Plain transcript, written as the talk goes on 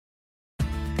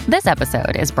This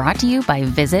episode is brought to you by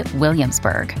Visit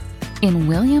Williamsburg. In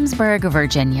Williamsburg,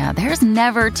 Virginia, there's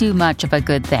never too much of a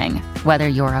good thing. Whether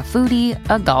you're a foodie,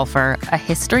 a golfer, a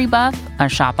history buff, a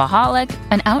shopaholic,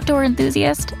 an outdoor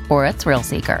enthusiast, or a thrill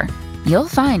seeker, you'll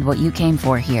find what you came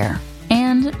for here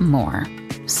and more.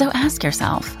 So ask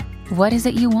yourself, what is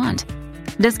it you want?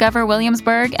 Discover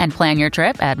Williamsburg and plan your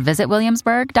trip at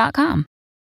visitwilliamsburg.com.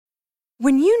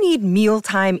 When you need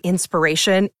mealtime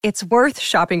inspiration, it's worth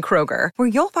shopping Kroger, where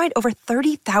you'll find over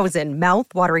 30,000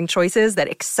 mouth-watering choices that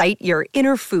excite your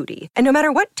inner foodie. And no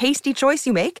matter what tasty choice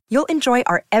you make, you'll enjoy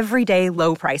our everyday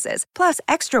low prices, plus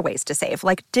extra ways to save,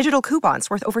 like digital coupons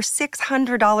worth over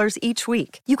 $600 each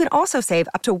week. You can also save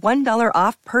up to $1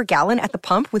 off per gallon at the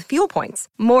pump with fuel points.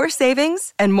 More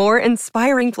savings and more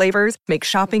inspiring flavors make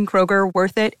shopping Kroger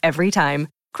worth it every time.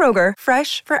 Kroger,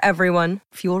 fresh for everyone.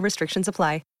 Fuel restrictions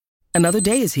apply. Another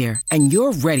day is here, and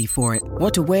you're ready for it.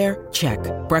 What to wear? Check.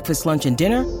 Breakfast, lunch, and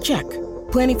dinner? Check.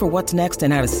 Planning for what's next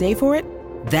and how to save for it?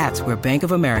 That's where Bank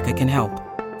of America can help.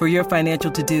 For your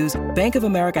financial to-dos, Bank of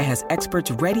America has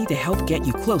experts ready to help get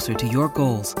you closer to your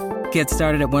goals. Get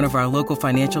started at one of our local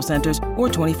financial centers or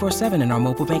 24/7 in our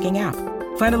mobile banking app.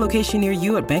 Find a location near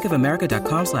you at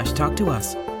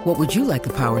bankofamerica.com/talktous. What would you like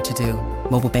the power to do?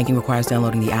 Mobile banking requires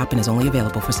downloading the app and is only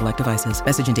available for select devices.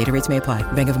 Message and data rates may apply.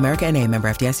 Bank of America N.A., member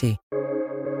FDIC.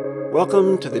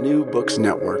 Welcome to the New Books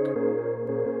Network.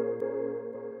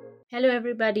 Hello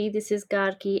everybody, this is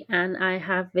Garki and I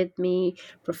have with me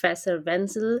Professor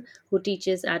Wenzel, who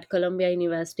teaches at Columbia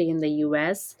University in the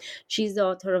US. She's the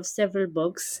author of several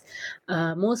books,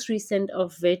 most recent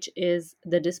of which is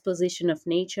The Disposition of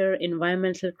Nature,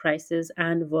 Environmental Crisis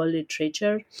and World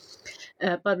Literature,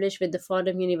 published with the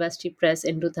Fordham University Press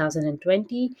in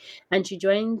 2020. And she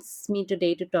joins me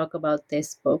today to talk about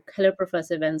this book. Hello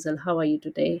Professor Wenzel, how are you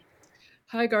today?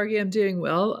 Hi, Gargi. I'm doing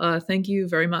well. Thank you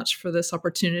very much for this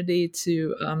opportunity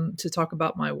to talk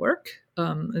about my work.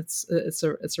 It's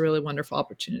a really wonderful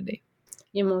opportunity.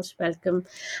 You're most welcome.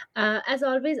 As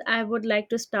always, I would like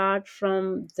to start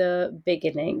from the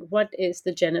beginning. What is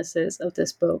the genesis of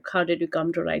this book? How did you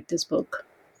come to write this book?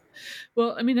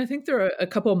 Well, I mean, I think there are a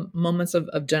couple moments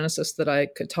of genesis that I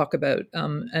could talk about.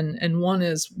 And one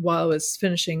is while I was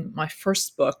finishing my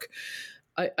first book,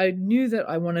 I knew that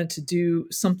I wanted to do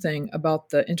something about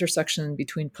the intersection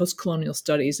between post-colonial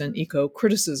studies and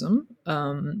eco-criticism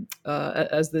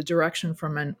as the direction for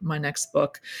my next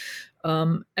book.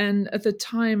 And at the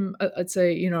time, I'd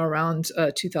say, around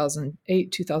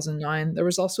 2008, 2009, there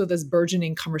was also this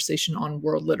burgeoning conversation on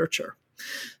world literature.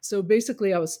 So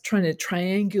basically, I was trying to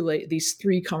triangulate these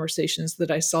three conversations that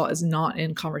I saw as not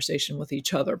in conversation with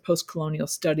each other: post-colonial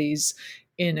studies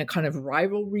in a kind of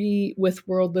rivalry with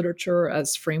world literature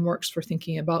as frameworks for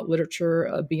thinking about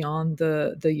literature beyond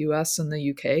the US and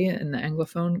the UK in the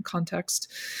Anglophone context.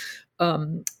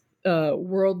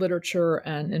 World literature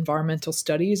and environmental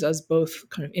studies as both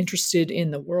kind of interested in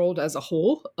the world as a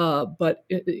whole, but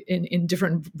in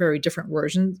different, very different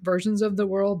versions of the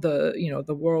world.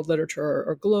 The world literature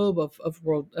or globe of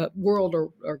world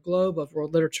or globe of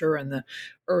world literature, and the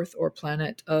earth or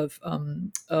planet of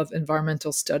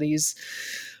environmental studies.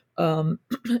 And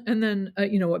then,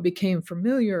 what became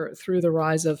familiar through the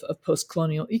rise of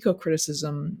post-colonial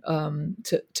eco-criticism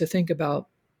to think about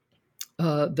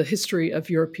the history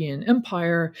of European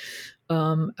empire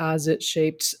as it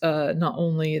shaped not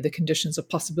only the conditions of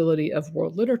possibility of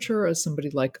world literature, as somebody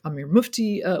like Amir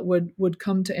Mufti would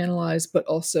come to analyze, but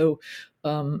also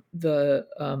the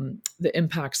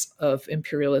impacts of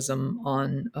imperialism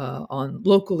on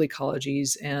local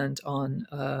ecologies and on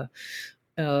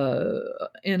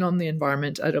the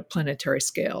environment at a planetary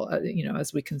scale,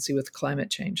 as we can see with climate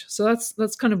change. So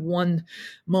that's kind of one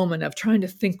moment of trying to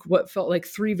think what felt like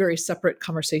three very separate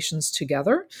conversations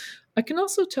together. I can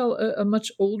also tell a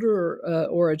much older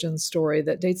origin story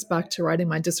that dates back to writing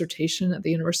my dissertation at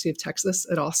the University of Texas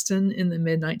at Austin in the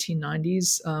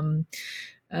mid-1990s.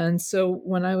 And so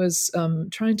when I was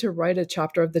trying to write a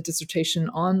chapter of the dissertation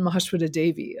on Mahashweta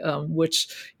Devi, which,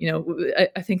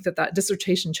 I think that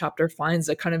dissertation chapter finds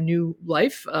a kind of new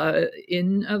life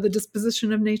in the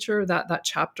disposition of nature. That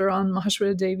chapter on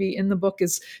Mahashweta Devi in the book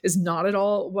is not at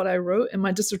all what I wrote in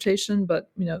my dissertation, but,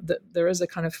 there is a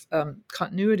kind of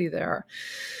continuity there.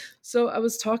 So I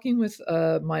was talking with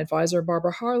my advisor,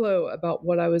 Barbara Harlow, about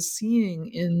what I was seeing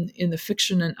in the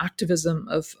fiction and activism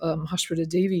of Mahashweta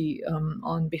Devi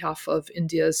on behalf of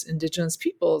India's indigenous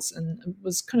peoples, and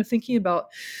was kind of thinking about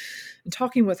and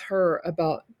talking with her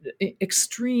about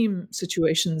extreme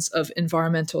situations of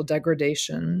environmental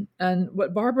degradation. And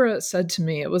what Barbara said to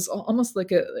me, it was almost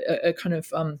like a kind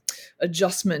of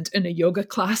adjustment in a yoga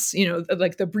class,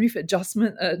 like the brief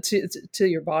adjustment to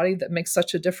your body that makes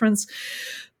such a difference.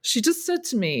 She just said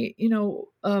to me,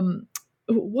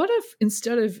 what if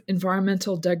instead of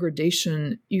environmental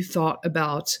degradation, you thought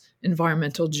about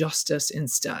environmental justice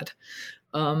instead?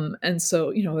 And so,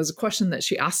 it was a question that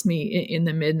she asked me in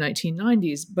the mid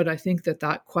 1990s, but I think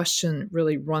that question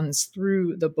really runs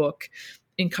through the book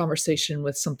in conversation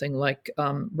with something like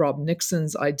Rob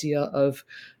Nixon's idea of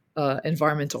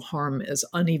environmental harm is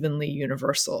unevenly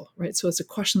universal, right? So it's a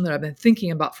question that I've been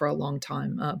thinking about for a long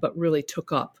time, but really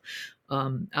took up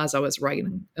as I was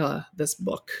writing this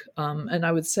book. And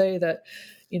I would say that,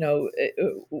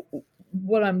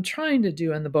 what I'm trying to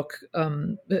do in the book,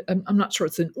 I'm not sure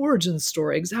it's an origin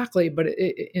story exactly, but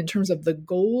in terms of the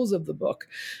goals of the book,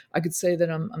 I could say that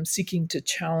I'm seeking to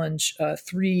challenge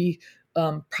three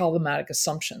problematic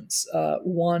assumptions.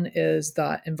 One is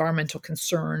that environmental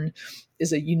concern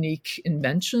is a unique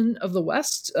invention of the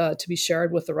West to be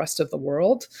shared with the rest of the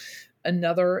world.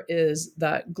 Another is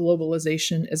that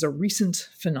globalization is a recent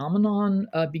phenomenon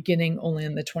beginning only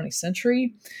in the 20th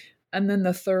century. And then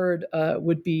the third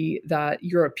would be that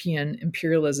European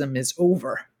imperialism is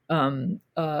over,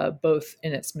 both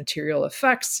in its material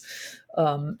effects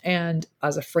and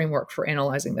as a framework for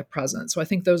analyzing the present. So I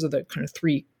think those are the kind of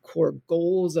three core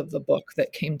goals of the book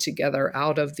that came together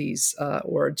out of these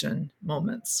origin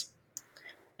moments.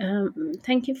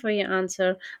 Thank you for your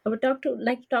answer. I would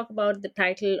like to talk about the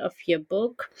title of your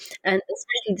book and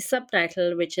especially the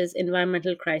subtitle, which is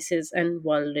Environmental Crisis and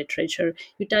World Literature.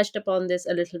 You touched upon this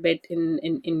a little bit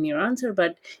in your answer,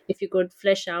 but if you could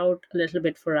flesh out a little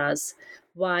bit for us,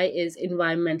 why is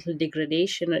environmental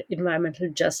degradation or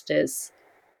environmental justice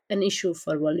an issue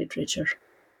for world literature?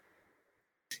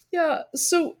 Yeah,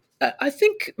 so I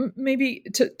think maybe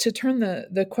to turn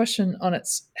the question on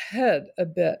its head a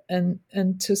bit and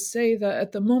to say that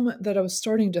at the moment that I was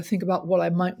starting to think about what I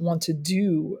might want to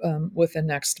do with the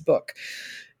next book,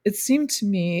 it seemed to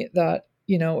me that,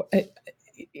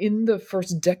 in the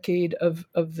first decade of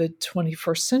the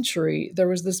 21st century, there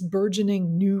was this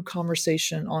burgeoning new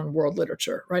conversation on world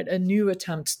literature, right? A new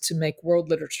attempt to make world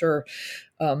literature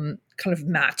kind of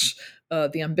match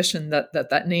the ambition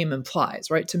that name implies,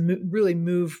 right? To really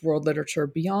move world literature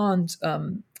beyond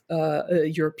a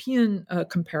European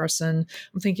comparison.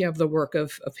 I'm thinking of the work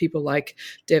of people like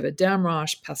David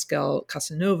Damrosch, Pascal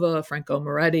Casanova, Franco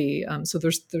Moretti. So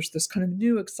there's this kind of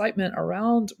new excitement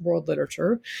around world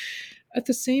literature. At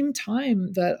the same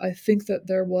time that I think that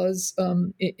there was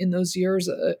in those years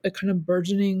a kind of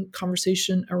burgeoning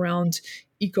conversation around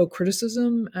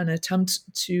eco-criticism, an attempt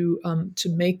to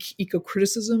make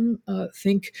eco-criticism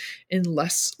think in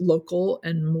less local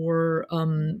and more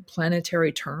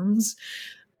planetary terms.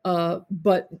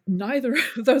 But neither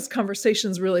of those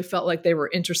conversations really felt like they were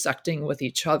intersecting with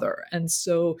each other. And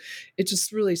so it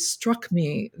just really struck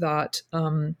me that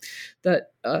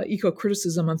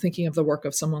eco-criticism, I'm thinking of the work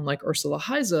of someone like Ursula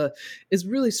Heise, is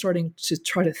really starting to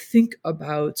try to think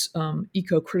about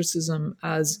eco-criticism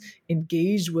as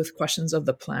engaged with questions of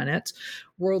the planet.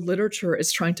 World literature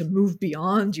is trying to move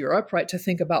beyond Europe, right, to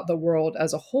think about the world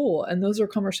as a whole. And those are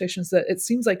conversations that it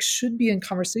seems like should be in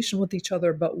conversation with each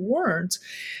other, but weren't.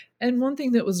 And one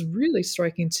thing that was really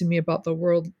striking to me about the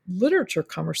world literature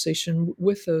conversation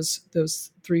with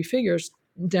those three figures,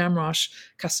 Damrosch,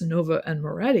 Casanova, and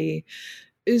Moretti,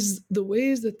 is the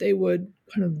ways that they would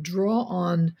kind of draw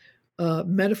on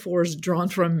metaphors drawn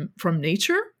from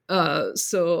nature.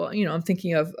 So, I'm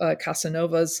thinking of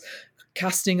Casanova's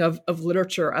casting of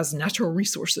literature as natural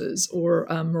resources, or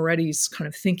Moretti's kind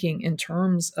of thinking in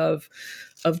terms of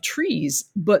trees,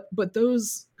 but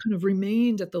those kind of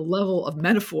remained at the level of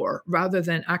metaphor rather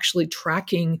than actually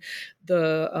tracking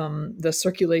the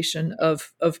circulation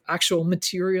of actual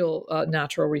material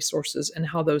natural resources and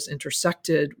how those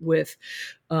intersected with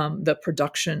the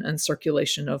production and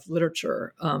circulation of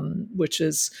literature, which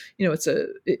is,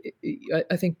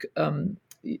 I think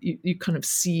you kind of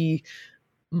see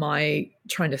my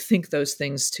trying to think those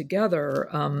things together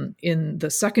in the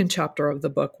second chapter of the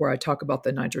book, where I talk about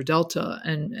the Niger Delta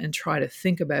and try to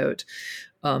think about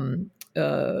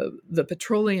the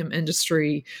petroleum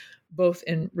industry, both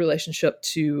in relationship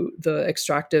to the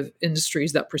extractive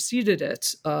industries that preceded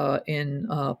it in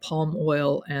palm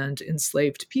oil and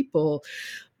enslaved people,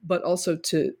 but also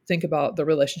to think about the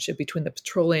relationship between the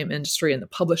petroleum industry and the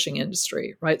publishing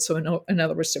industry, right? So in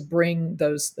other words, to bring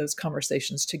those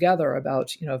conversations together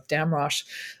about, if Damrosch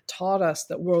taught us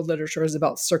that world literature is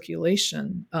about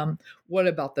circulation, what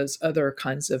about those other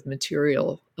kinds of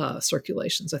material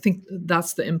circulations? I think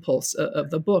that's the impulse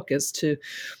of the book, is to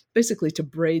basically to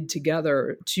braid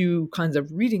together two kinds of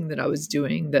reading that I was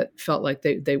doing that felt like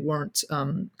they weren't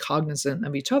cognizant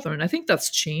of each other. And I think that's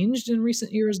changed in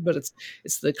recent years, but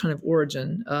it's the kind of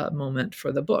origin moment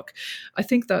for the book. I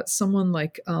think that someone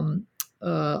like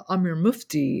Amir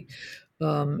Mufti,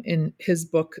 in his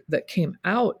book that came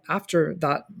out after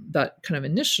that kind of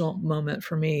initial moment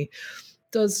for me,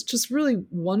 does just really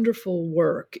wonderful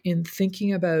work in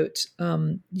thinking about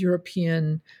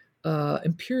European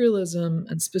imperialism,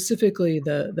 and specifically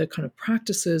the kind of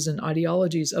practices and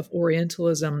ideologies of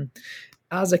Orientalism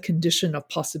as a condition of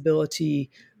possibility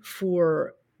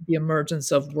for the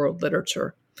emergence of world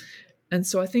literature. And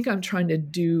so I think I'm trying to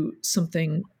do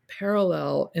something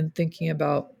parallel in thinking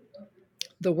about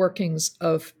the workings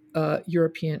of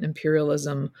European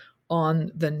imperialism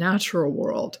on the natural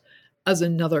world as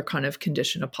another kind of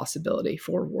condition of possibility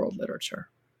for world literature.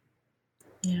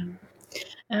 Yeah.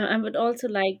 I would also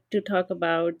like to talk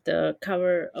about the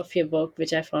cover of your book,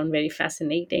 which I found very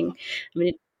fascinating.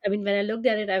 When I looked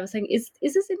at it, I was saying, "Is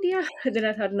this India?" Then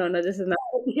I thought, "No, this is not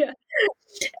India."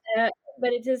 Uh,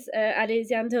 but it is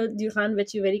Alessandro Duran,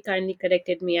 which you very kindly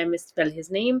corrected me. I misspelled his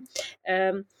name.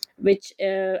 Which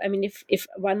if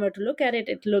one were to look at it,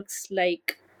 it looks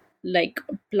like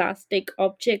plastic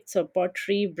objects or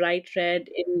pottery, bright red,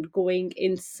 in going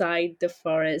inside the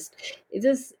forest.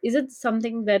 Is it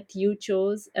something that you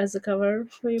chose as a cover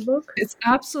for your book? It's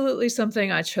absolutely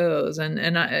something I chose,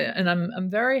 and I'm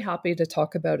very happy to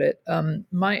talk about it.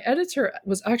 My editor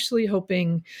was actually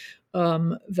hoping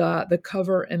that the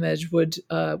cover image would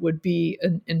be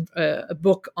a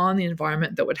book on the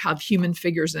environment that would have human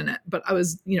figures in it. But I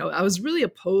was really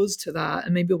opposed to that,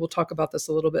 and maybe we'll talk about this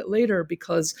a little bit later,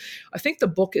 because I think the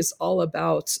book is all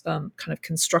about kind of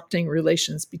constructing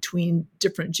relations between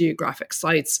different geographic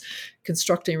sites,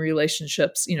 constructing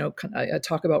relationships. I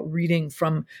talk about reading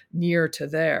from near to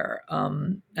there,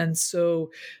 and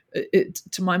so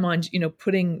to my mind,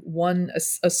 putting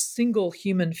a single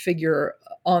human figure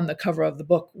on the cover of the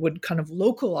book would kind of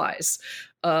localize.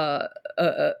 It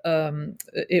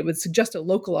would suggest a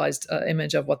localized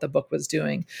image of what the book was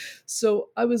doing. So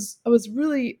I was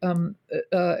really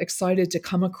excited to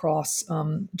come across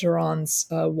Duran's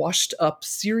washed up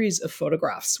series of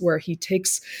photographs where he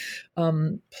takes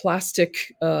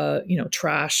plastic,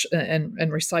 trash and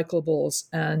recyclables,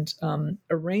 and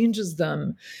arranges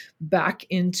them back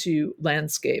into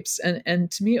landscapes. And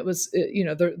to me, it was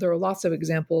there are lots of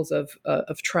examples of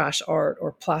trash art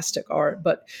or plastic art,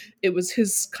 but it was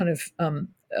his kind of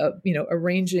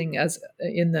arranging, as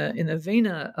in the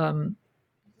Vena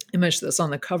image that's on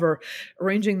the cover,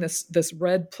 arranging this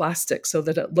red plastic so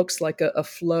that it looks like a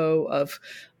flow of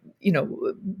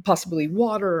possibly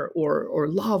water or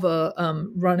lava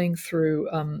running through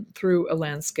a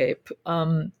landscape.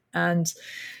 And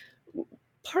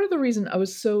part of the reason I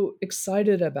was so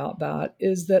excited about that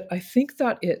is that I think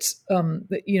that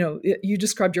you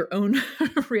described your own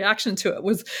reaction to it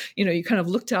was, you kind of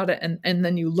looked at it and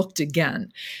then you looked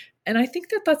again. And I think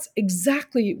that that's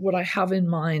exactly what I have in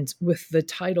mind with the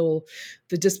title,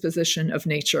 "The Disposition of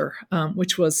Nature,"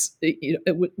 which was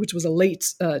a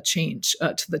late change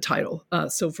to the title.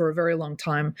 So for a very long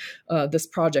time, this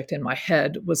project in my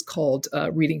head was called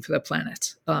 "Reading for the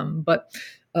Planet," but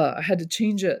I had to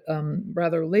change it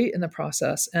rather late in the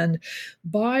process. And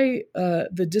by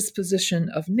the disposition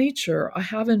of nature, I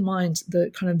have in mind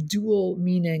the kind of dual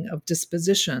meaning of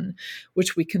disposition,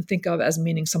 which we can think of as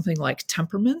meaning something like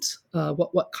temperament,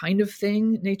 what kind of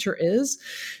thing nature is.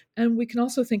 And we can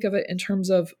also think of it in terms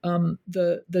of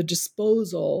the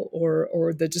disposal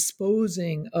or the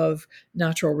disposing of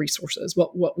natural resources,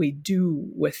 what we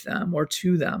do with them or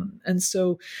to them. And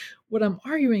so what I'm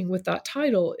arguing with that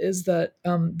title is that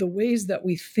the ways that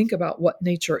we think about what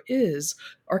nature is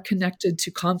are connected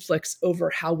to conflicts over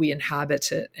how we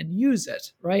inhabit it and use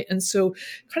it, right? And so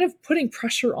kind of putting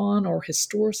pressure on or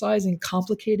historicizing,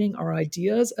 complicating our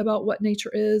ideas about what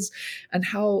nature is and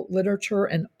how literature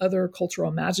and other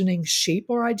cultural imagining shape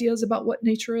our ideas about what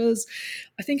nature is,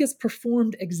 I think is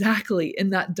performed exactly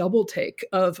in that double take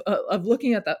of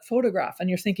looking at that photograph and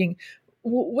you're thinking,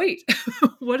 wait,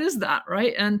 what is that,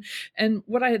 right? And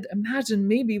what I had imagined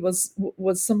maybe was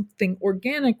something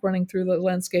organic running through the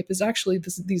landscape is actually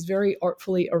these very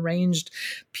artfully arranged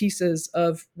pieces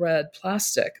of red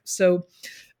plastic. So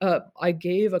I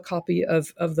gave a copy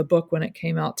of the book when it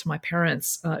came out to my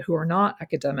parents, who are not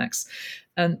academics.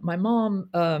 And my mom,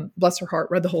 bless her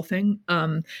heart, read the whole thing.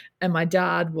 And my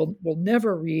dad will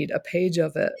never read a page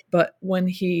of it. But when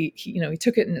he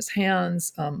took it in his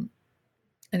hands,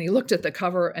 and he looked at the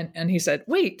cover and he said,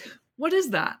 "Wait, what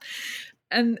is that?"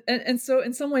 And so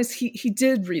in some ways he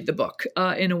did read the book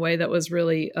in a way that was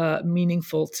really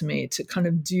meaningful to me, to kind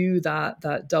of do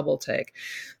that double take.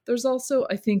 There's also,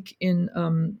 I think,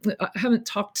 I haven't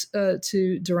talked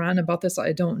to Duran about this.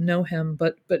 I don't know him,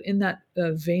 but in that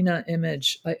Vena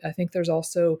image, I think there's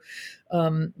also,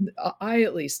 I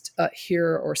at least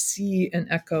hear or see an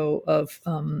echo of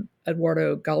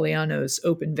Eduardo Galeano's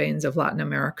Open Veins of Latin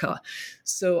America.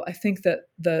 So I think that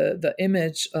the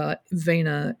image,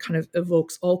 Vena, kind of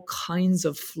evokes all kinds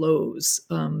of flows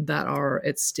that are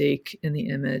at stake in the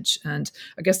image. And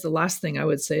I guess the last thing I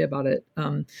would say about it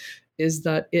is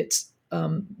that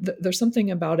there's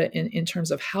something about it in terms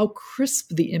of how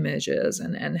crisp the image is,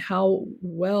 and how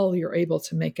well you're able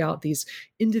to make out these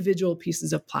individual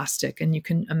pieces of plastic. And you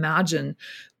can imagine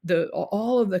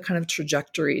all of the kind of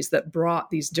trajectories that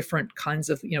brought these different kinds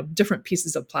of, different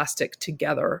pieces of plastic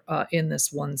together in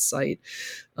this one site,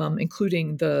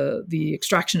 including the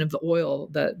extraction of the oil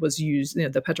that was used,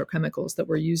 the petrochemicals that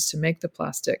were used to make the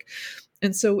plastic.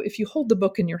 And so if you hold the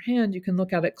book in your hand, you can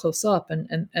look at it close up and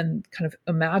kind of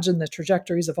imagine the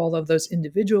trajectories of all of those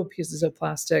individual pieces of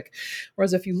plastic.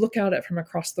 Whereas if you look at it from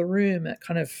across the room, it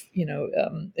kind of,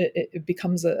 it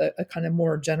becomes a kind of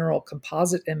more general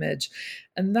composite image.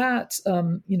 And that,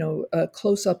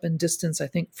 close up and distance, I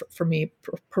think for me,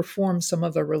 performs some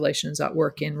of the relations at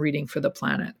work in Reading for the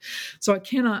Planet. So I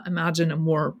cannot imagine a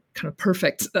more kind of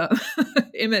perfect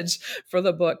image for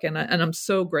the book. And I'm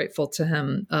so grateful to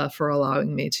him for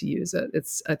allowing me to use it.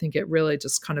 I think it really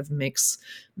just kind of makes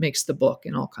the book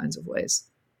in all kinds of ways.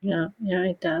 Yeah,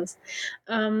 it does.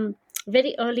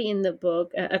 Very early in the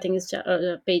book, I think it's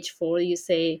page 4, you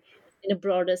say, in a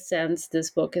broader sense, this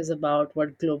book is about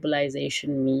what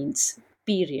globalization means,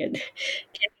 period.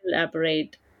 Can you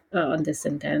elaborate on this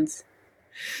sentence?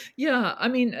 Yeah, I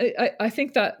mean, I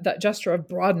think that gesture of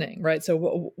broadening, right?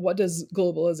 So, what does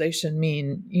globalization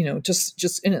mean?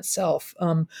 Just in itself,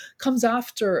 comes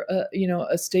after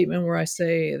a statement where I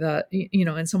say that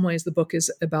in some ways the book is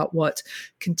about what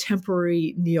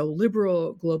contemporary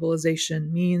neoliberal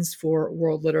globalization means for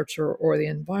world literature or the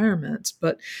environment,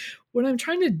 but what I'm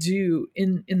trying to do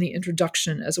in the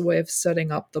introduction as a way of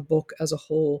setting up the book as a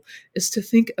whole is to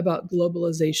think about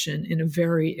globalization in a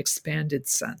very expanded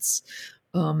sense.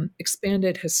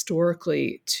 Expanded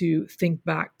historically to think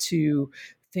back to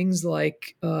things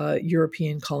like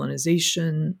European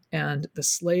colonization and the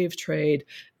slave trade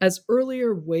as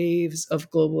earlier waves of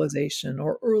globalization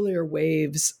or earlier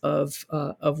waves of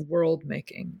world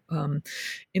making,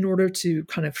 in order to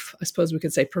kind of, I suppose we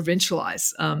could say,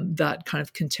 provincialize that kind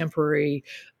of contemporary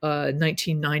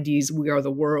 1990s "We Are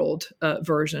the World"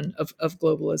 version of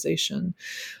globalization.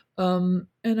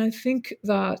 And I think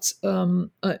that,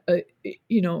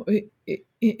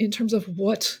 in terms of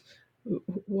what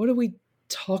do we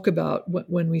talk about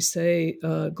when we say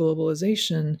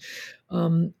globalization,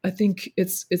 I think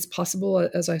it's possible,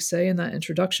 as I say in that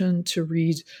introduction, to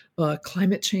read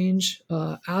climate change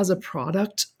as a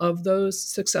product of those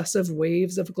successive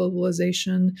waves of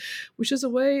globalization, which is a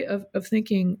way of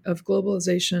thinking of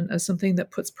globalization as something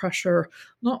that puts pressure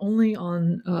not only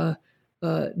on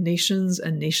nations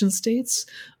and nation states,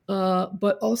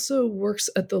 but also works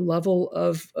at the level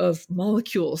of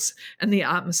molecules and the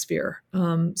atmosphere.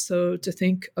 So to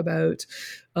think about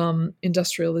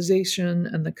industrialization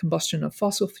and the combustion of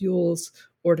fossil fuels,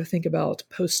 or to think about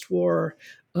post-war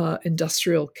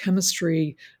industrial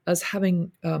chemistry as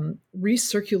having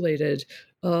recirculated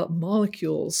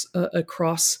molecules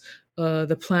across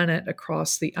the planet,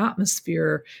 across the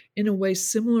atmosphere, in a way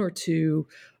similar to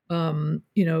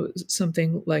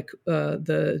something like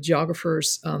the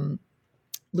geographers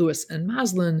Lewis and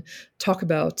Maslin talk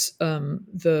about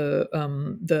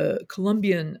the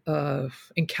Colombian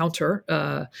encounter,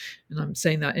 and I'm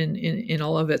saying that in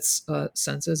all of its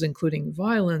senses, including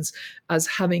violence, as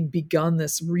having begun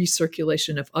this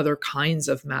recirculation of other kinds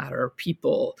of matter,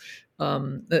 people,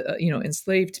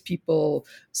 enslaved people,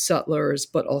 settlers,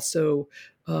 but also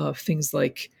things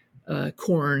like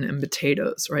corn and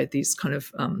potatoes, right? These kind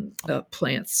of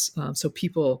plants. So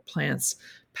people, plants,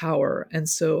 power. And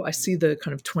so I see the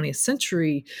kind of 20th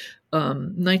century,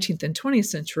 19th and 20th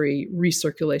century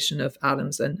recirculation of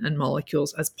atoms and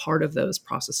molecules as part of those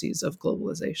processes of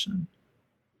globalization.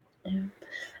 Yeah.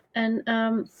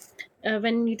 And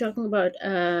when you're talking about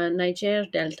Niger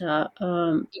Delta,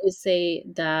 you say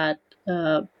that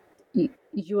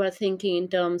you are thinking in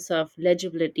terms of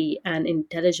legibility and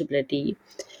intelligibility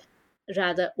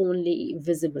rather only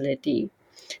visibility.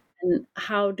 And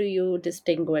how do you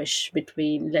distinguish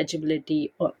between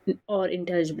legibility or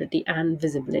intelligibility and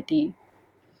visibility?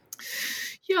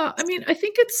 Yeah, I mean, I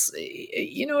think it's,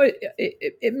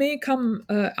 it may come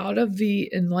out of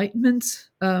the Enlightenment,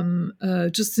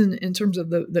 just in terms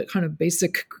of the kind of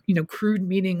basic, crude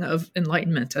meaning of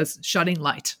enlightenment as shedding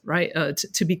light, right?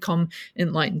 To become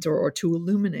enlightened or to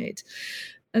illuminate.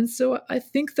 And so I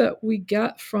think that we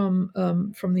get from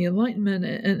the Enlightenment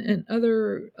and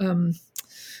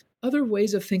other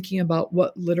ways of thinking about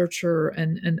what literature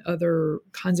and other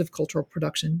kinds of cultural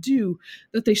production do,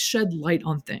 that they shed light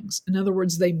on things. In other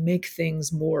words, they make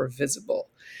things more visible.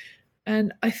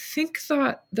 And I think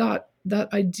that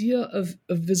idea of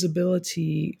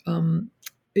visibility,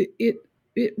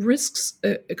 it risks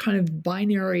a kind of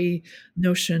binary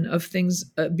notion of things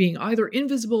being either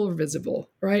invisible or visible,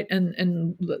 right? And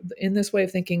in this way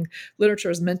of thinking, literature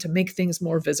is meant to make things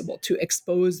more visible, to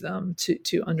expose them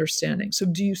to understanding. So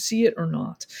do you see it or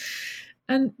not?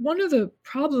 And one of the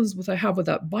problems I have with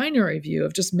that binary view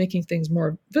of just making things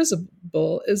more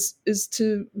visible is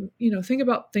to think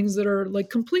about things that are like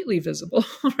completely visible,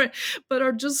 right? But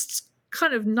are just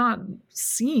kind of not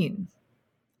seen,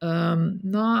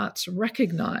 not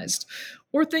recognized,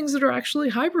 or things that are actually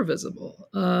hypervisible,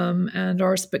 and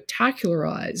are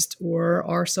spectacularized or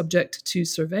are subject to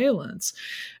surveillance.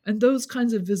 And those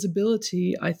kinds of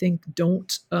visibility, I think,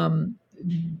 don't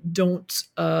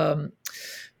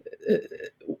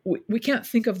we can't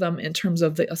think of them in terms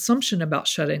of the assumption about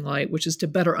shedding light, which is to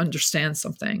better understand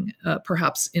something,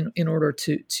 perhaps in order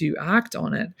to act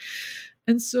on it.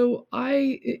 And so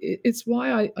it's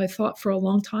why I thought for a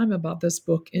long time about this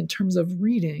book in terms of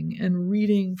reading and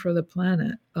reading for the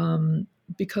planet,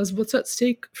 because what's at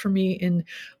stake for me in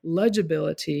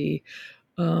legibility,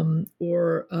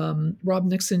 or Rob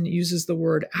Nixon uses the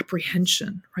word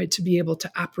apprehension, right? To be able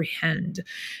to apprehend.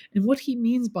 And what he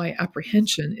means by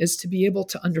apprehension is to be able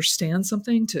to understand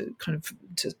something, to kind of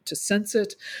to sense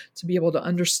it, to be able to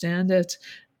understand it.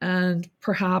 And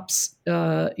perhaps,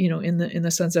 in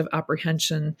the sense of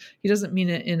apprehension, he doesn't mean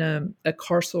it in a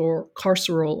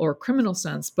carceral or criminal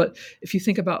sense. But if you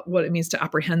think about what it means to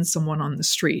apprehend someone on the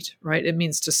street, right, it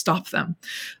means to stop them.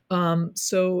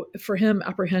 So for him,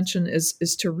 apprehension is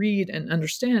to read and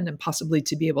understand, and possibly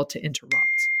to be able to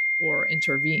interrupt or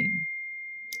intervene.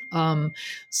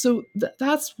 So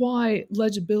that's why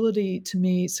legibility to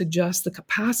me suggests the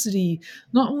capacity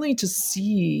not only to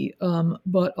see,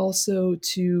 but also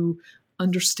to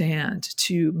understand,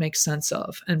 to make sense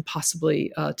of, and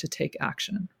possibly to take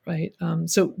action. Right.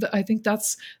 So I think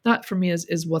that for me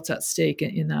is what's at stake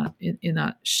in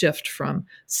that shift from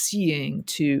seeing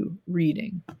to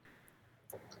reading.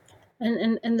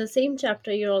 And in the same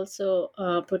chapter, you're also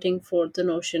putting forth the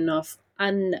notion of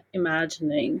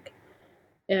unimagining,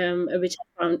 which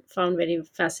I found very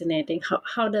fascinating.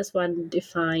 How does one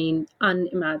define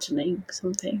unimagining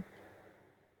something?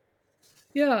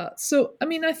 Yeah. So, I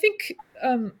mean, I think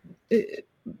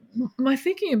my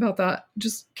thinking about that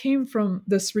just came from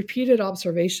this repeated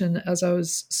observation as I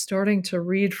was starting to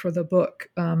read for the book,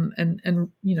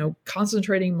 and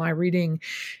concentrating my reading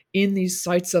in these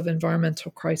sites of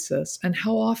environmental crisis, and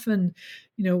how often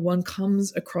one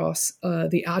comes across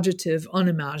the adjective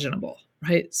unimaginable.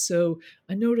 Right. So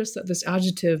I noticed that this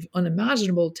adjective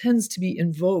unimaginable tends to be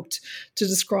invoked to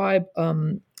describe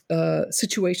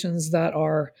situations that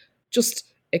are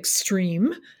just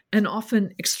extreme and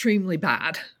often extremely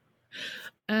bad.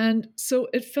 And so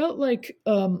it felt like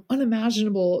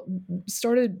unimaginable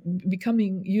started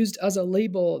becoming used as a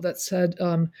label that said,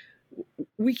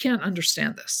 we can't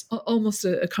understand this, almost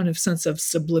a kind of sense of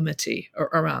sublimity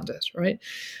around it, right?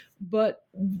 But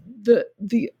the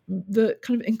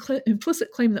kind of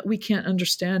implicit claim that we can't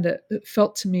understand it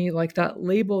felt to me like that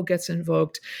label gets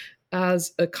invoked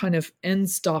as a kind of end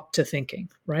stop to thinking,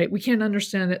 right? We can't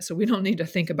understand it, so we don't need to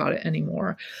think about it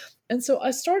anymore. And so I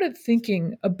started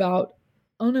thinking about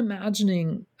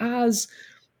unimagining as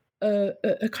a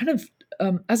kind of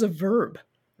as a verb,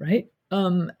 right?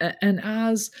 And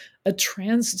as a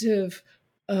transitive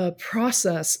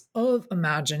process of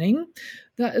imagining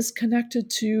that is connected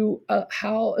to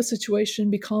how a situation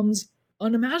becomes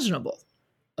unimaginable.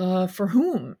 For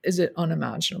whom is it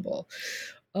unimaginable?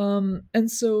 And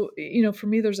so, for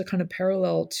me, there's a kind of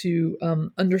parallel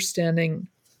to understanding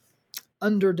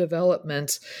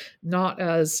underdevelopment, not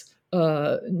as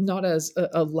not as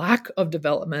a lack of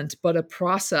development, but a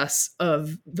process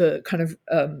of the kind of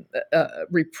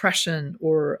repression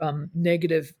or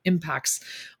negative impacts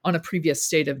on a previous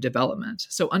state of development.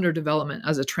 So underdevelopment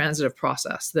as a transitive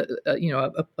process, that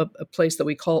a place that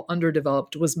we call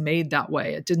underdeveloped was made that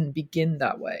way. It didn't begin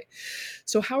that way.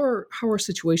 So how are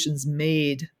situations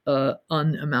made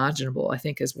unimaginable, I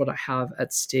think, is what I have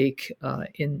at stake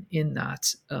in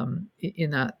that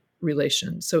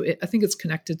relation. So I think it's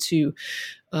connected to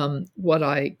what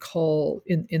I call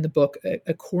in the book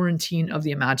a quarantine of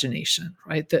the imagination,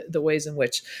 right? The ways in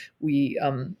which we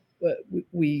kind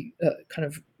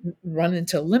of run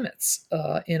into limits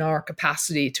in our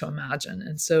capacity to imagine.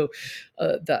 And so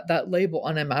that label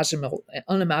unimaginable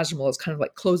is kind of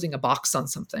like closing a box on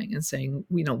something and saying,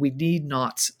 we need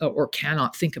not or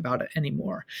cannot think about it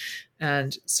anymore.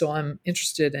 And so I'm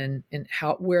interested in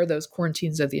where those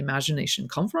quarantines of the imagination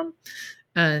come from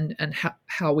and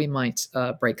how we might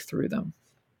break through them.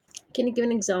 Can you give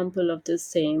an example of the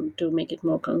same to make it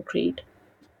more concrete?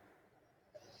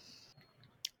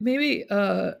 Maybe,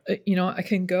 I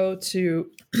can go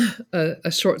to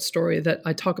a short story that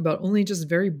I talk about only just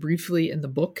very briefly in the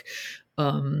book,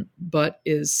 but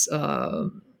is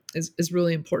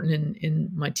really important in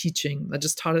my teaching. I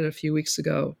just taught it a few weeks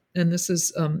ago. And this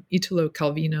is Italo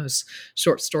Calvino's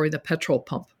short story, The Petrol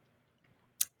Pump,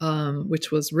 which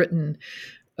was written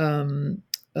in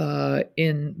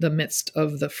the midst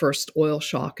of the first oil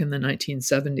shock in the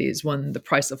 1970s, when the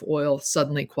price of oil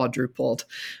suddenly quadrupled,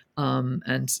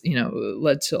 and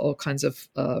led to all kinds of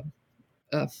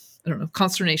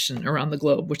consternation around the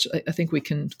globe, which I think we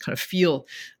can kind of feel.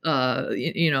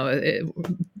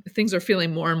 Things are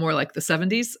feeling more and more like the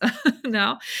 70s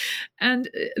now. And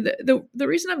the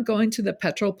reason I'm going to the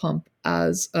petrol pump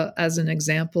as an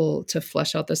example to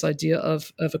flesh out this idea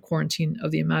of a quarantine of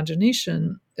the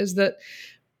imagination is that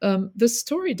this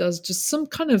story does just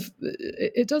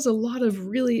it does a lot of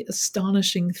really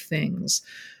astonishing things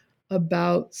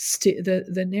about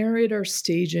the narrator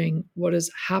staging what is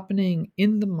happening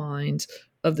in the mind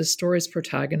of the story's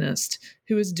protagonist,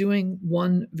 who is doing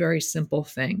one very simple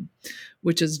thing,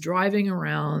 which is driving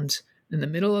around in the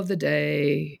middle of the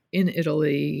day in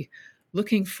Italy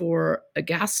looking for a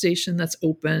gas station that's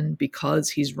open because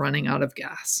he's running out of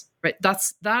gas. Right,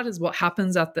 that is what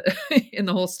happens in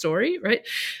the whole story, right?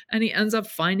 And he ends up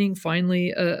finding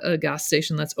finally a gas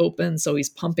station that's open, so he's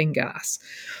pumping gas.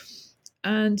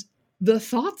 And the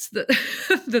thoughts that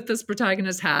that this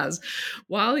protagonist has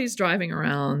while he's driving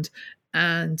around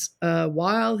and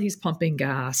while he's pumping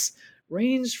gas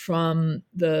range from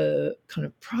the kind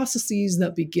of processes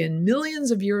that begin millions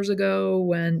of years ago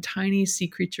when tiny sea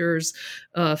creatures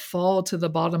fall to the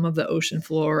bottom of the ocean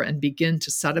floor and begin to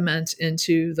sediment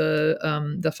into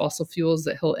the fossil fuels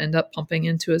that he'll end up pumping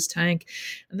into his tank.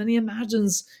 And then he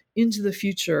imagines into the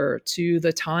future to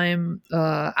the time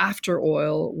after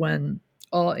oil, when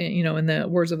all, in the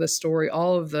words of the story,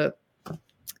 all of the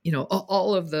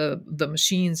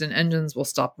machines and engines will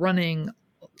stop running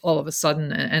all of a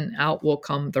sudden, and out will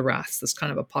come the rest, this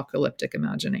kind of apocalyptic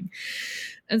imagining.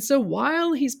 And so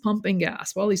while he's pumping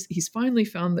gas, while he's finally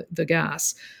found the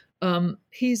gas,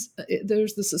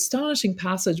 there's this astonishing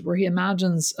passage where he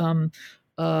imagines to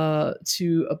a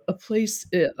place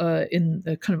in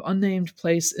a kind of unnamed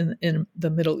place in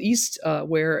the Middle East,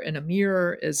 where an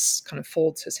emir is kind of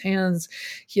folds his hands.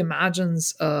 He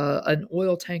imagines an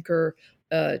oil tanker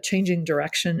changing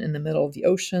direction in the middle of the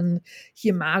ocean. He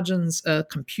imagines a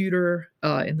computer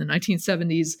in the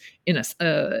 1970s in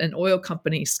an oil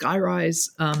company, Skyrise.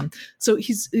 So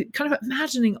he's kind of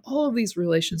imagining all of these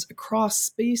relations across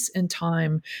space and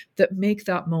time that make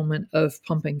that moment of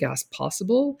pumping gas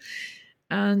possible.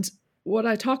 And what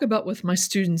I talk about with my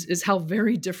students is how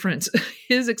very different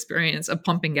his experience of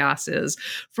pumping gas is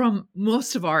from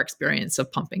most of our experience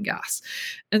of pumping gas.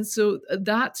 And so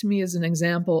that to me is an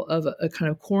example of a kind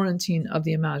of quarantine of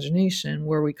the imagination,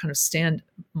 where we kind of stand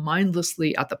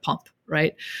mindlessly at the pump,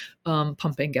 right?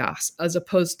 Pumping gas, as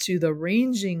opposed to the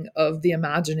ranging of the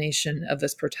imagination of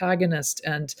this protagonist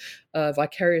and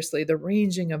vicariously the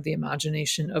ranging of the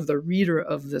imagination of the reader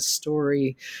of this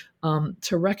story,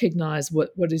 to recognize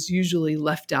what is usually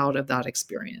left out of that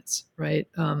experience, right?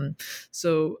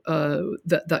 So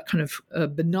that kind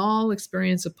of banal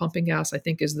experience of pumping gas, I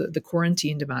think, is the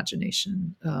quarantined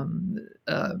imagination.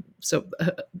 So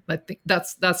I think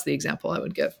that's the example I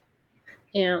would give.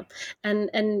 Yeah,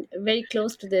 and very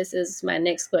close to this is my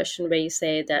next question, where you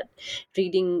say that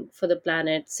reading for the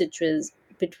planet situates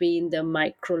between the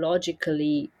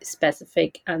micrologically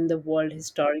specific and the world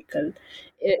historical.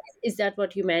 Is that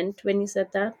what you meant when you said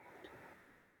that?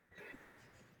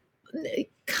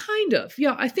 Kind of,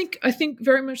 yeah. I think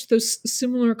very much those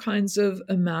similar kinds of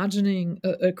imagining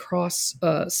across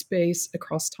space,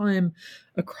 across time,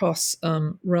 across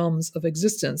realms of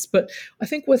existence. But I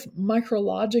think with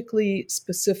micrologically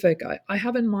specific, I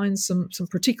have in mind some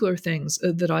particular things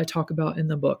that I talk about in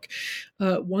the book.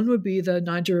 One would be the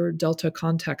Niger Delta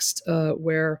context,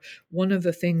 where one of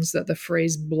the things that the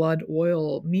phrase blood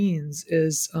oil means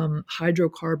is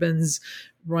hydrocarbons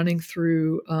running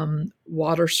through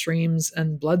water streams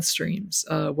and blood streams,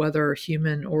 whether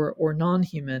human or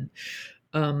non-human.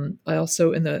 I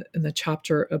also in the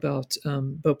chapter about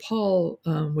Bhopal,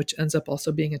 which ends up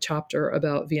also being a chapter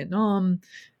about Vietnam,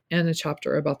 and a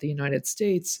chapter about the United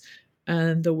States,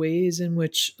 and the ways in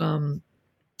which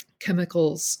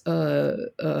chemicals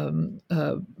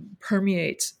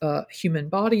permeate human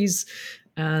bodies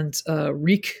and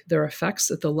wreak their effects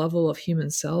at the level of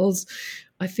human cells.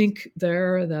 I think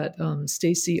there that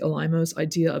Stacy Alaimo's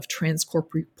idea of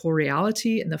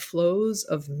transcorporeality and the flows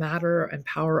of matter and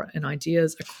power and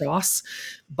ideas across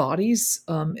bodies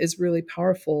is really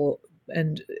powerful.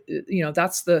 And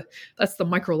that's the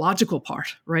micrological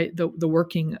part, right? The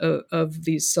working of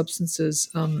these substances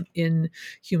in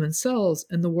human cells.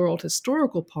 And the world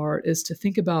historical part is to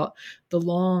think about the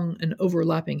long and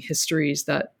overlapping histories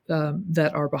that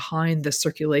are behind the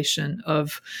circulation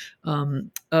of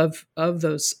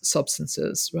those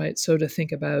substances, right? So to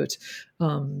think about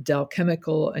Dow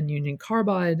Chemical and Union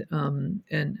Carbide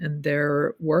and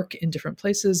their work in different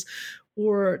places,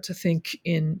 or to think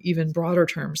in even broader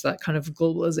terms, that kind of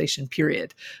globalization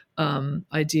period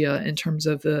idea in terms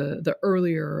of the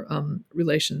earlier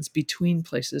relations between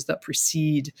places that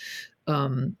precede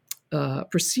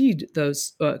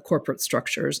those corporate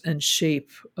structures and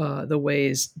shape the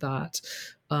ways that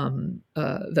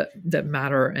that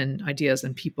matter and ideas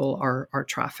and people are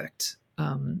trafficked.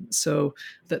 So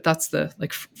that's the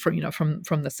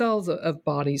from the cells of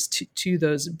bodies to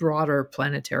those broader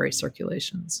planetary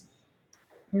circulations.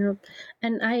 Yeah.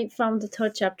 And I found the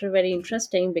third chapter very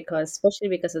interesting especially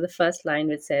because of the first line,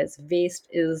 which says waste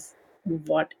isn't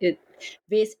what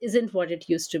it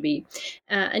used to be.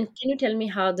 And can you tell me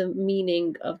how the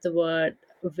meaning of the word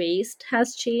waste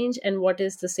has changed, and what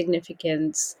is the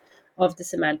significance of the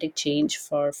semantic change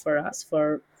for us,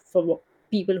 for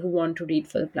people who want to read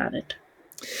for the planet?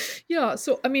 Yeah,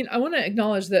 so I mean, I want to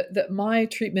acknowledge that my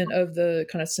treatment of the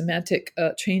kind of semantic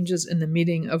changes in the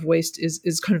meaning of waste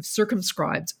is kind of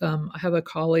circumscribed. I have a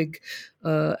colleague,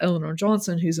 Eleanor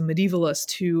Johnson, who's a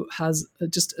medievalist, who has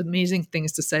just amazing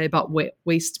things to say about what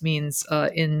waste means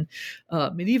in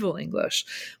medieval English.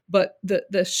 But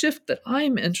the shift that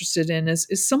I'm interested in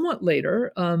is somewhat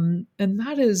later, and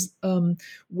that is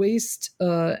waste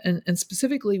and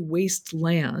specifically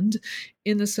wasteland,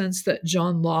 in the sense that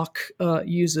John Locke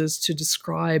uses to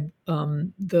describe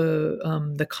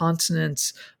the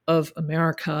continent of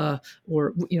America,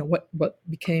 or what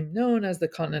became known as the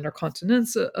continent or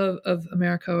continents of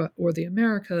America, or the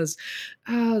Americas,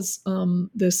 as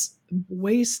this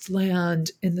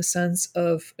wasteland in the sense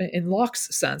of, in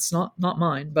Locke's sense, not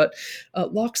mine, but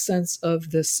Locke's sense of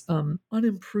this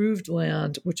unimproved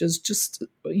land, which is just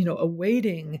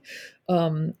awaiting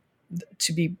to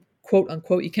be, quote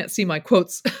unquote, you can't see my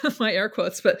quotes, my air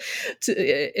quotes, but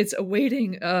it's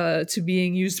awaiting to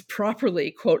being used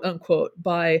properly, quote unquote,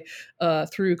 by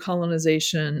through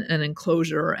colonization and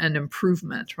enclosure and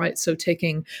improvement, right? So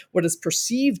taking what is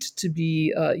perceived to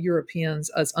be Europeans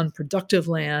as unproductive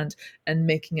land and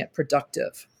making it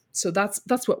productive. So that's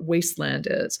what wasteland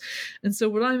is. And so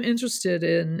what I'm interested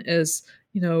in is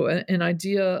an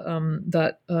idea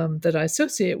that I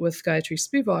associate with Gayatri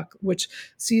Spivak, which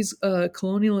sees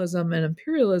colonialism and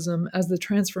imperialism as the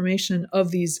transformation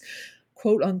of these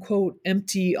quote unquote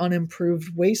empty,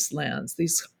 unimproved wastelands,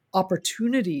 these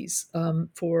opportunities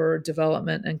for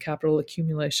development and capital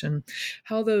accumulation,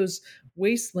 how those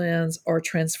wastelands are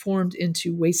transformed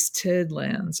into wasted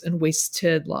lands and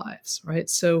wasted lives, right?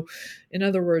 So in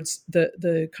other words,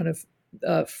 the kind of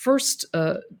first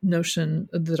notion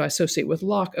that I associate with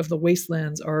Locke of the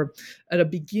wastelands are at a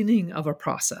beginning of a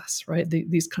process, right?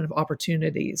 These kind of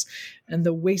opportunities, and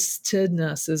the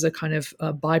wastedness is a kind of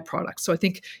byproduct. So I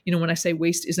think when I say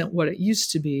waste isn't what it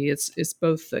used to be, it's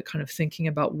both the kind of thinking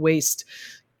about waste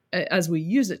as we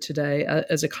use it today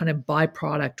as a kind of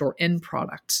byproduct or end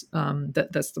product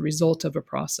that's the result of a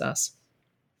process.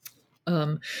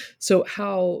 So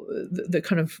how the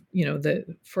kind of,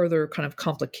 the further kind of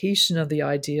complication of the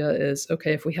idea is,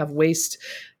 okay, if we have waste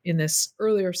in this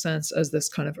earlier sense as this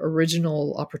kind of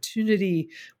original opportunity,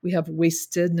 we have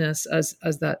wastedness as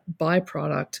that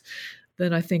byproduct,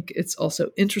 then I think it's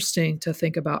also interesting to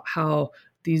think about how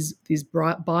these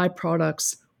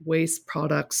byproducts waste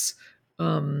products,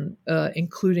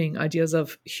 including ideas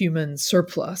of human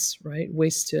surplus, right?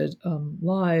 Wasted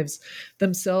lives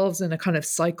themselves in a kind of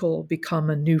cycle become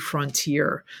a new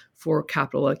frontier for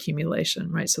capital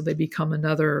accumulation, right? So they become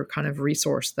another kind of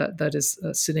resource that is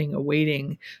sitting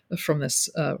awaiting from this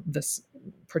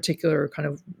particular kind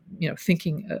of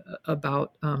thinking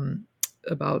about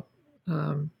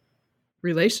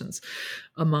relations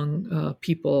among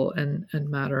people and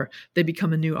matter. They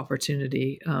become a new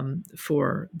opportunity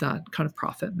for that kind of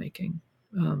profit making.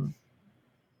 One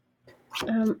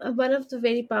of the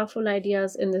very powerful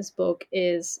ideas in this book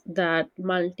is that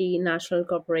multinational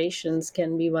corporations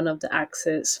can be one of the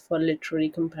axes for literary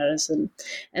comparison.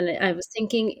 And I was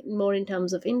thinking more in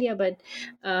terms of India, but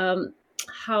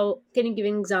how can you give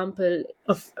an example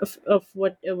of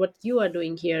what you are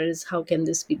doing here? Is how can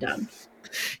this be done?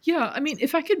 Yeah, I mean,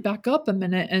 if I could back up a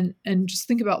minute and just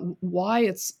think about why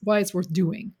it's worth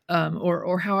doing,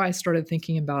 or how I started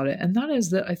thinking about it, and that is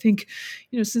that I think,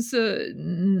 since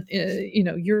the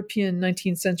European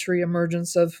 19th century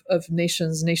emergence of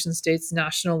nations, nation states,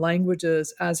 national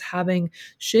languages as having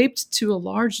shaped to a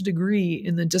large degree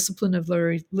in the discipline of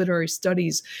literary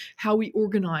studies how we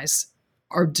organize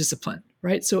our discipline,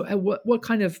 right? So what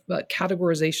kind of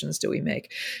categorizations do we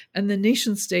make? And the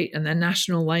nation state and the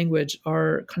national language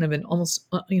are kind of an almost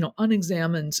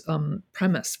unexamined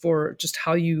premise for just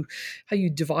how you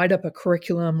divide up a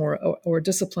curriculum or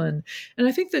discipline. And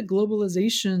I think that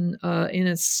globalization in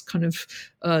its kind of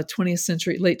late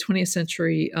 20th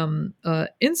century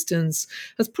instance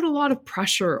has put a lot of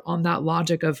pressure on that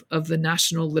logic of the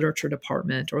national literature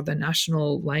department or the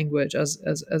national language as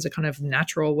a kind of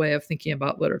natural way of thinking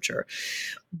about literature.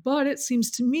 But it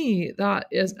seems to me that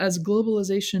as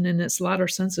globalization in its latter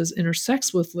senses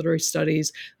intersects with literary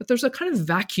studies, that there's a kind of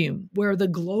vacuum where the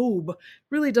globe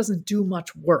really doesn't do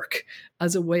much work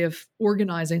as a way of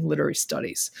organizing literary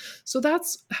studies. So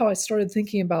that's how I started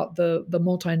thinking about the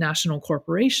multinational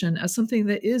corporation as something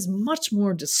that is much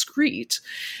more discrete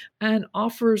and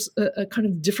offers a kind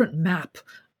of different map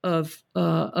of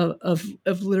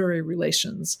literary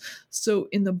relations. So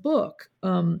in the book,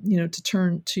 to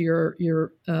turn to your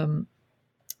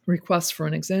request for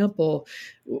an example,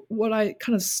 what I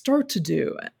kind of start to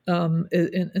do,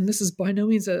 and this is by no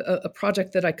means a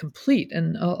project that I complete,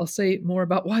 and I'll say more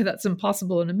about why that's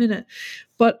impossible in a minute,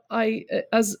 but I,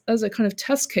 as a kind of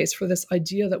test case for this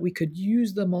idea that we could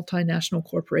use the multinational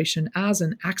corporation as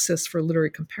an axis for literary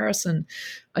comparison,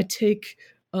 I take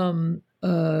Union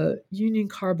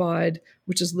Carbide,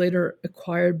 which is later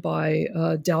acquired by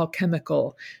Dow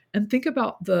Chemical, and think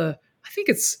about I think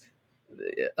it's,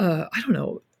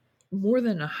 more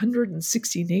than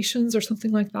 160 nations or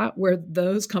something like that where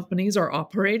those companies are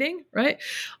operating, right?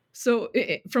 So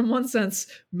from one sense,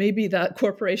 maybe that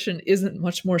corporation isn't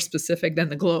much more specific than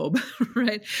the globe,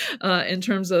 right? In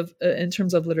terms of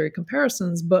literary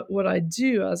comparisons. But what I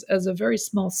do as a very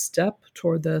small step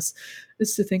toward this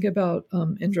is to think about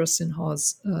Indra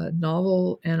Sinha's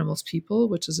novel Animals, People,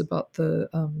 which is about the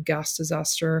gas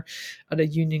disaster at a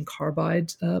Union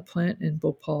Carbide plant in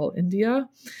Bhopal, India.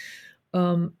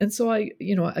 And so I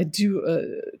do a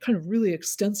kind of really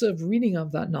extensive reading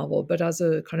of that novel, but as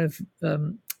a kind of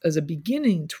as a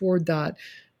beginning toward that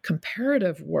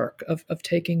comparative work of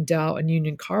taking Dow and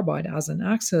Union Carbide as an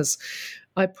axis,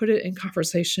 I put it in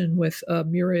conversation with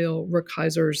Muriel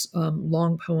Rukeyser's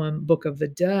long poem Book of the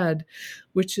Dead,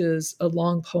 which is a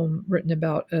long poem written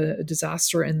about a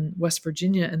disaster in West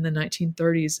Virginia in the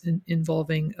 1930s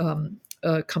involving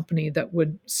a company that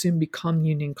would soon become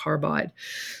Union Carbide.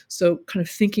 So kind of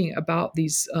thinking about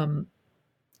these,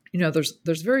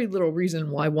 there's very little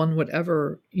reason why one would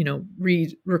ever,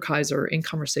 read Rukeyser in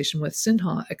conversation with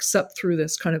Sinha, except through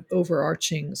this kind of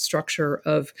overarching structure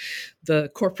of the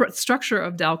corporate structure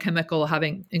of Dow Chemical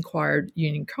having acquired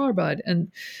Union Carbide.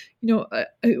 And,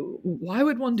 why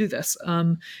would one do this?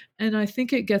 And I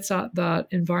think it gets at that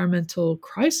environmental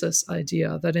crisis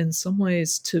idea that in some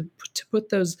ways to put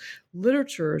those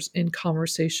literatures in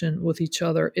conversation with each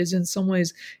other is in some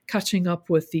ways catching up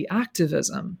with the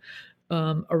activism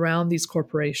around these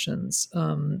corporations,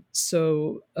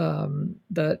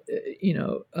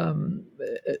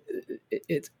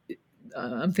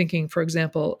 I'm thinking, for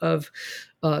example, of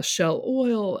Shell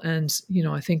Oil, and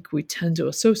I think we tend to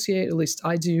associate, at least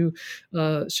I do,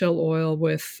 Shell Oil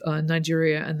with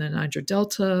Nigeria and the Niger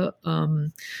Delta,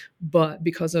 but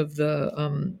because of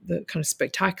the kind of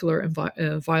spectacular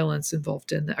violence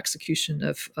involved in the execution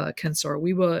of Ken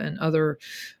Saro-Wiwa and other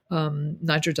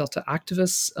Niger Delta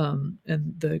activists,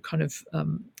 and the kind of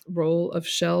role of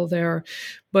Shell there.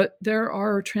 But there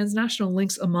are transnational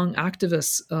links among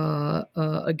activists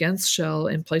against Shell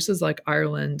in places like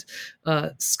Ireland,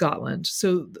 Scotland.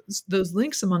 So those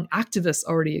links among activists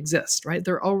already exist, right?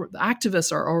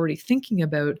 Activists are already thinking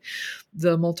about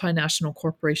the multinational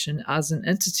corporation as an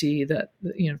entity that,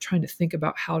 trying to think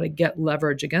about how to get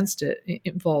leverage against it. It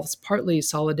involves partly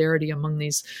solidarity among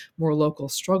these more local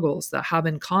struggles that have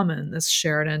in common this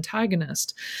shared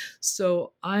antagonist.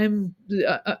 So I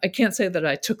can't say that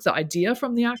I took the idea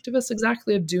from the activists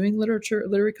exactly of doing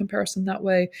literary comparison that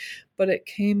way, but it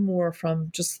came more from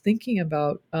just thinking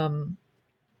about the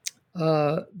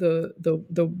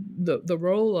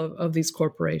role of these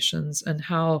corporations and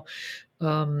how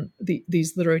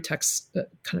these literary texts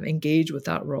kind of engage with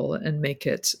that role and make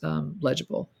it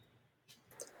legible.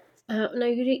 Now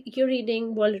you're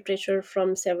reading world literature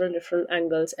from several different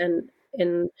angles, and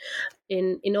in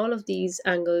all of these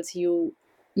angles,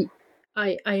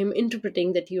 I am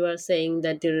interpreting that you are saying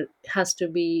that there has to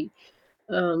be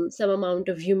some amount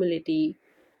of humility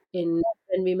in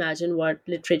when we imagine what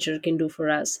literature can do for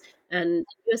us, and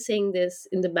you're saying this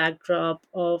in the backdrop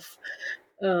of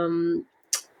um,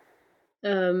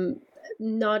 um,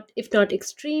 not, if not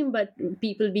extreme, but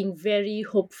people being very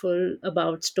hopeful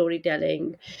about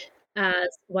storytelling as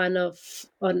one of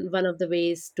the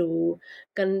ways to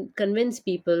convince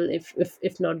people,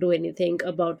 if not do anything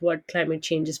about what climate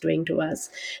change is doing to us.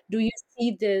 Do you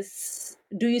see this?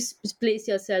 Do you place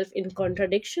yourself in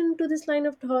contradiction to this line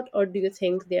of thought, or do you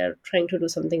think they are trying to do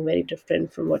something very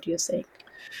different from what you're saying?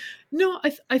 No,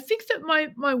 I think that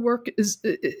my work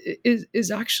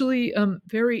is actually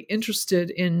very interested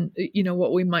in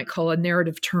what we might call a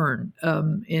narrative turn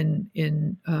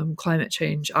in climate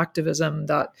change activism.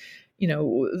 That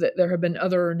there have been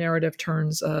other narrative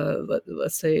turns,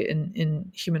 let's say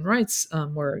in human rights,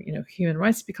 where human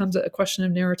rights becomes a question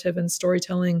of narrative and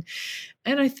storytelling.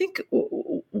 And I think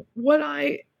what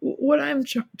I'm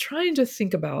trying to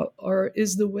think about are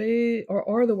the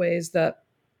ways that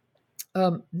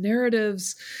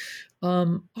narratives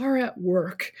are at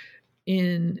work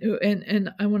and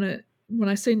I want to, when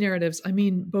I say narratives, I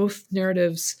mean both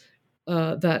narratives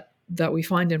that we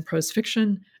find in prose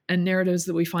fiction and narratives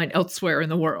that we find elsewhere in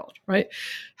the world, right?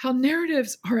 How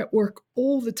narratives are at work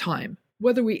all the time,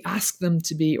 whether we ask them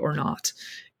to be or not,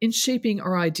 in shaping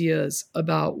our ideas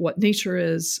about what nature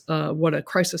is, what a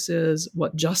crisis is,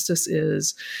 what justice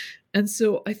is. And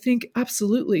so I think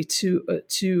absolutely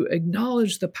to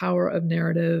acknowledge the power of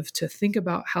narrative, to think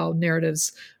about how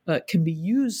narratives can be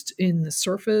used in the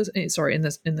service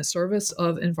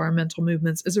of environmental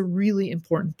movements is a really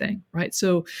important thing, right?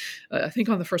 So I think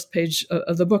on the first page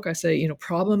of the book, I say,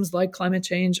 problems like climate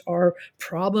change are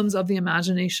problems of the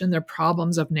imagination. They're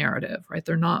problems of narrative, right?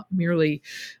 They're not merely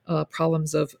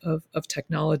problems of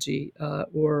technology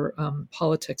or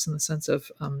politics in the sense of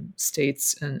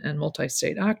states and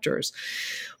multi-state actors.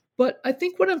 But I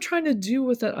think what I'm trying to do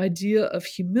with that idea of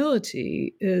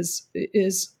humility is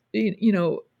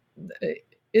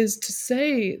to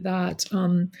say that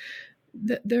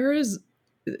that there is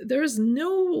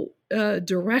no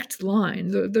direct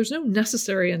line. There's no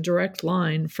necessary and direct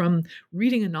line from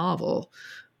reading a novel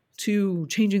to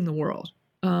changing the world.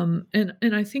 And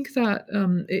I think that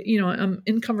I'm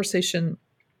in conversation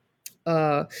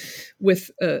with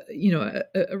a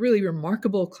really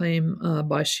remarkable claim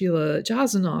by Sheila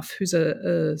Jasanoff, who's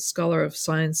a scholar of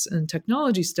science and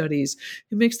technology studies,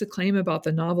 who makes the claim about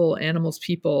the novel Animals,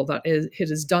 People that it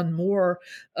has done more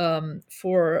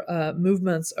for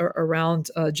movements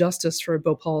around justice for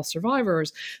Bhopal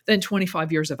survivors than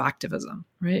 25 years of activism,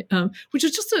 right? Which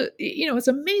is just it's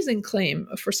an amazing claim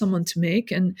for someone to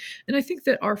make. And I think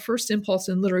that our first impulse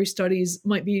in literary studies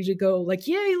might be to go like,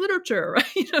 yay, literature,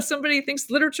 right? Somebody thinks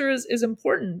literature is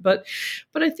important, but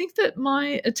I think that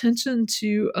my attention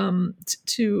to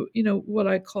what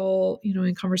I call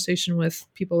in conversation with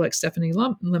people like Stephanie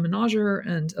Lemenager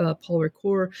and Paul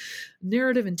Ricoeur,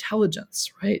 narrative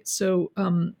intelligence, right? So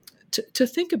to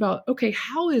think about, okay,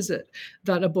 how is it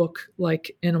that a book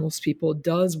like Animals, People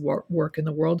does work in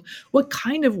the world? What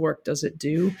kind of work does it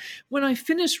do? When I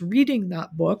finish reading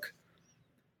that book,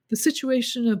 the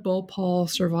situation of Bhopal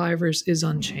survivors is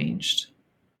unchanged.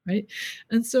 Right.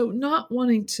 And so not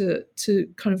wanting to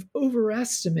kind of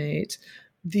overestimate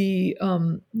the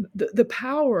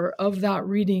power of that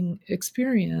reading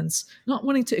experience, not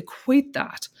wanting to equate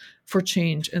that for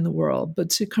change in the world,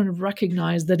 but to kind of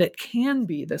recognize that it can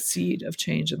be the seed of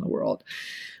change in the world.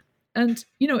 And,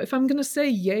 if I'm going to say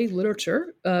yay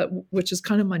literature, which is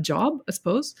kind of my job, I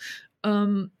suppose,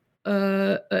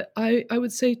 I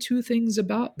would say two things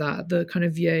about that, the kind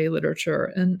of yay literature.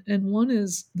 And one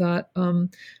is that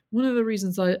one of the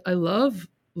reasons I love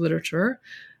literature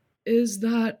is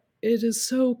that it is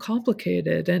so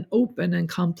complicated and open and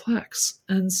complex.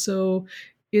 And so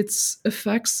its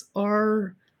effects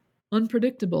are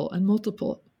unpredictable and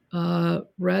multiple,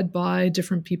 read by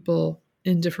different people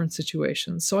in different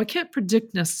situations. So I can't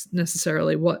predict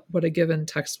necessarily what a given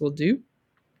text will do.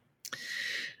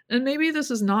 And maybe this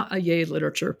is not a yay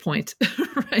literature point,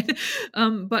 right?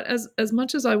 But as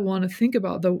much as I want to think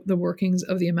about the workings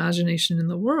of the imagination in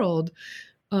the world,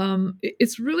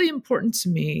 it's really important to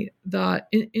me that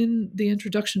in the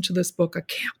introduction to this book, I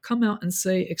can't come out and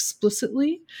say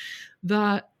explicitly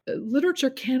that literature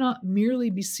cannot merely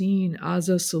be seen as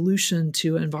a solution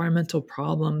to environmental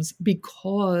problems,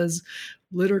 because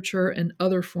literature and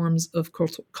other forms of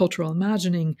cultural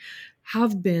imagining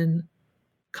have been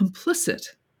complicit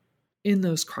in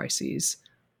those crises.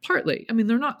 Partly, I mean,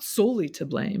 they're not solely to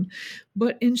blame,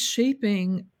 but in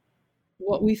shaping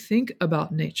what we think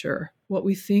about nature, what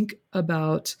we think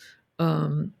about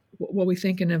what we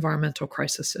think an environmental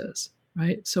crisis is,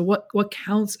 right? So what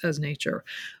counts as nature?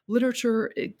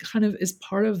 Literature, it kind of is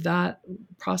part of that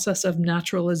process of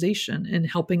naturalization in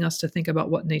helping us to think about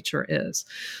what nature is.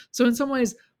 So in some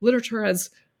ways, literature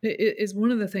is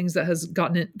one of the things that has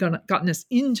gotten us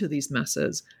into these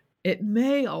messes. It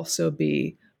may also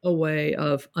be a way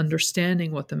of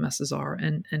understanding what the messes are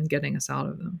and getting us out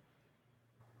of them.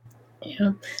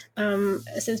 Yeah.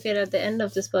 Since we're at the end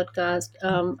of this podcast,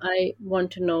 I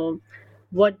want to know,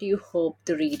 what do you hope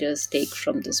the readers take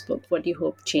from this book? What do you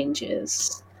hope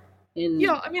changes?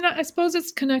 Yeah, I mean, I suppose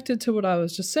it's connected to what I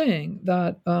was just saying,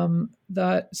 that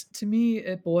that to me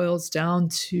it boils down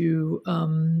to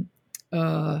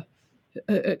a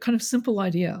kind of simple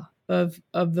idea of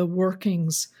the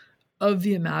workings of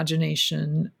the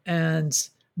imagination and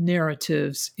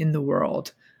narratives in the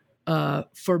world,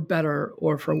 for better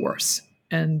or for worse.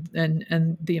 And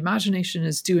the imagination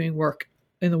is doing work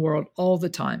in the world all the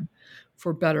time,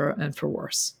 for better and for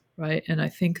worse, right? And I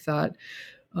think that,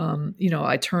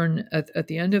 I turn at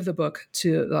the end of the book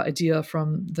to the idea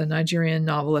from the Nigerian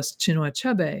novelist Chinua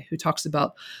Achebe, who talks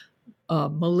about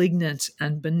malignant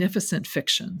and beneficent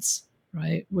fictions,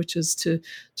 right? Which is to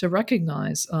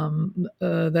recognize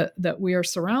that we are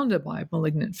surrounded by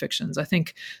malignant fictions. I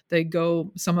think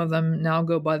some of them now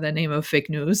go by the name of fake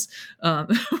news,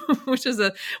 which is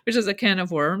a can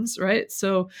of worms, right?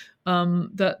 So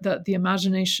that the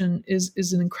imagination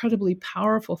is an incredibly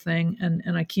powerful thing,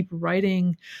 and I keep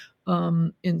writing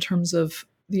in terms of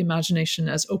the imagination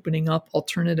as opening up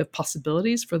alternative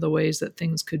possibilities for the ways that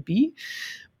things could be.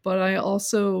 But I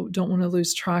also don't want to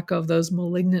lose track of those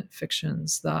malignant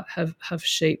fictions that have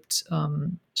shaped,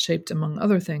 among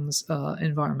other things,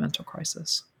 environmental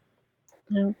crisis.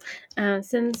 Yeah.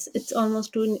 Since it's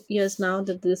almost 2 years now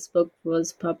that this book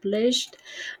was published,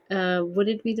 would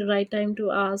it be the right time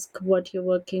to ask what you're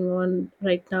working on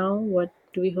right now? What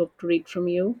do we hope to read from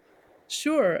you?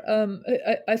 Sure.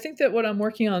 I think that what I'm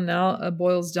working on now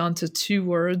boils down to two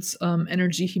words: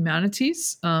 energy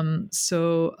humanities.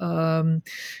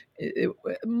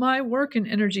 My work in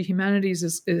energy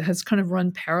humanities has kind of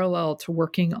run parallel to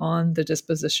working on the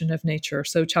disposition of nature.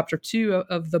 So chapter 2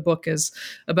 of the book is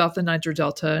about the Niger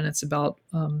Delta, and it's about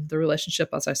the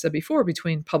relationship, as I said before,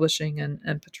 between publishing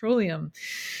and petroleum.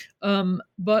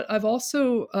 But I've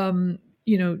also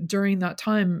during that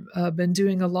time, been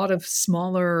doing a lot of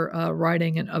smaller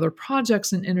writing and other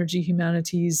projects in energy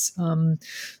humanities.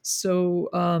 So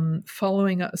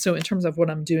in terms of what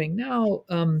I'm doing now,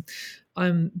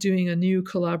 I'm doing a new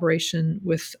collaboration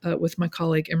with my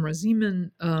colleague Imre Zeman,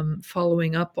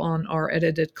 following up on our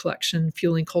edited collection,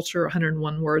 Fueling Culture: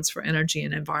 101 Words for Energy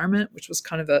and Environment, which was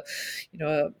kind of a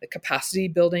capacity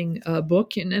building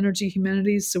book in energy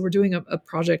humanities. So we're doing a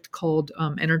project called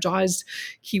Energized: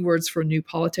 Keywords for New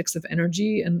Politics of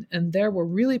Energy, and there we're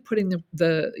really putting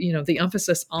the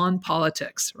emphasis on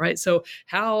politics, right? So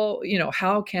how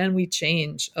can we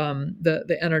change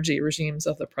the energy regimes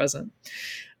of the present?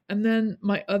 And then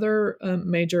my other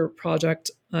major project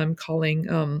I'm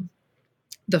calling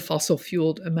The Fossil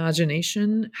Fueled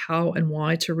Imagination: How and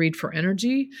Why to Read for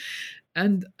Energy.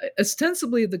 And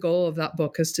ostensibly the goal of that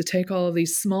book is to take all of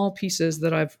these small pieces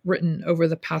that I've written over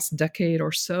the past decade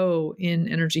or so in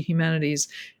energy humanities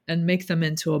and make them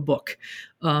into a book.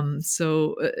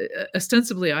 So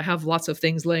ostensibly I have lots of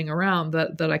things laying around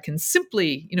that I can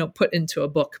simply, put into a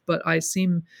book, but I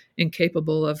seem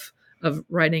incapable of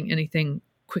writing anything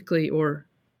quickly or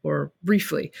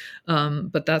briefly,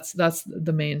 but that's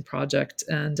the main project.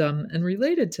 And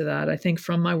related to that, I think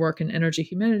from my work in energy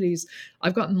humanities,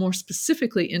 I've gotten more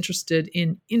specifically interested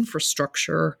in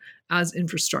infrastructure as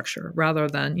infrastructure rather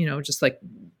than just like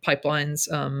pipelines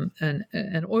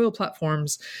and oil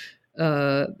platforms.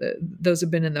 those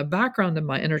have been in the background of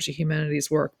my energy humanities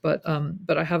work, but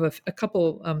I have a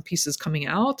couple pieces coming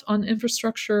out on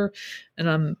infrastructure, and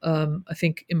I'm I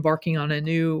think embarking on a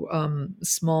new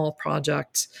small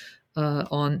project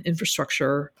on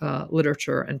infrastructure,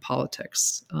 literature, and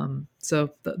politics.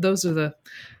 So those are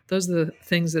the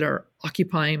things that are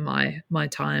occupying my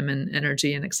time and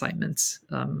energy and excitement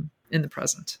in the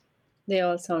present. They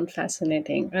all sound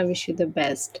fascinating. I wish you the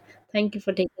best. Thank you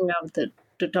for taking out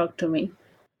to talk to me.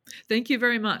 Thank you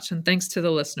very much, and thanks to the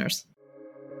listeners.